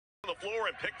floor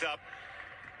and picked up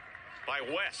by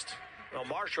West. Well,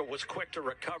 Marshall was quick to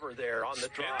recover there on the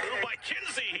drive. Move by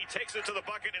Kinsey. He takes it to the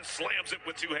bucket and slams it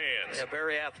with two hands. Yeah,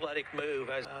 very athletic move.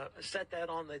 I set that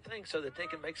on the thing so that they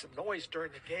can make some noise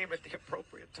during the game at the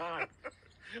appropriate time.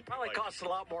 Probably costs a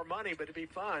lot more money, but it'd be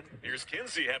fun. Here's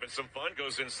Kinsey having some fun.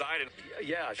 Goes inside. And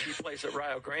yeah, she plays at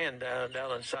Rio Grande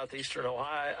down in southeastern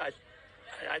Ohio.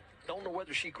 I don't know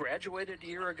whether she graduated a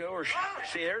year ago or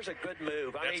see, there's a good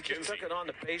move. I mean, just took it on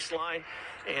the baseline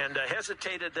and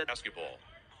hesitated. Basketball.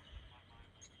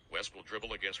 West will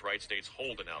dribble against Wright State's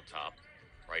Holden out top.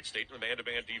 Wright State in the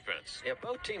man-to-man defense. Yeah,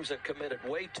 both teams have committed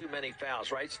way too many fouls.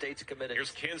 Wright State's committed.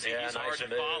 Here's Kinsey. Yeah, he's hard to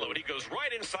follow, and he goes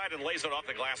right inside and lays it off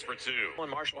the glass for two. When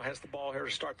Marshall has the ball here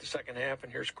to start the second half,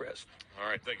 and here's Chris. All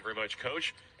right, thank you very much,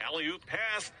 Coach. Alley-oop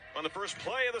pass on the first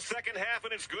play of the second half,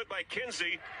 and it's good by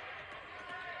Kinsey.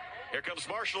 Here comes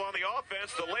Marshall on the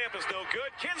offense. The layup is no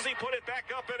good. Kinsey put it back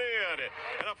up and in,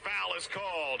 and a foul is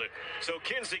called. So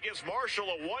Kinsey gives Marshall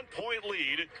a 1-point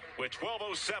lead with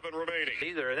 12:07 remaining.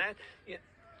 Either that. Yeah.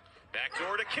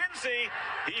 Backdoor to Kinsey.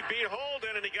 He beat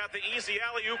Holden, and he got the easy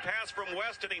alley-oop pass from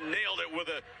West, and he nailed it with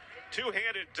a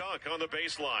two-handed dunk on the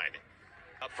baseline.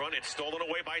 Up front, it's stolen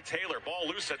away by Taylor. Ball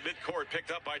loose at midcourt, picked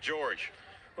up by George.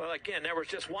 Well, again, there was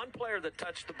just one player that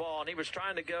touched the ball, and he was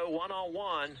trying to go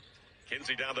one-on-one.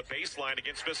 Kinsey down the baseline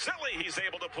against Vasily. He's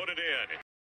able to put it in.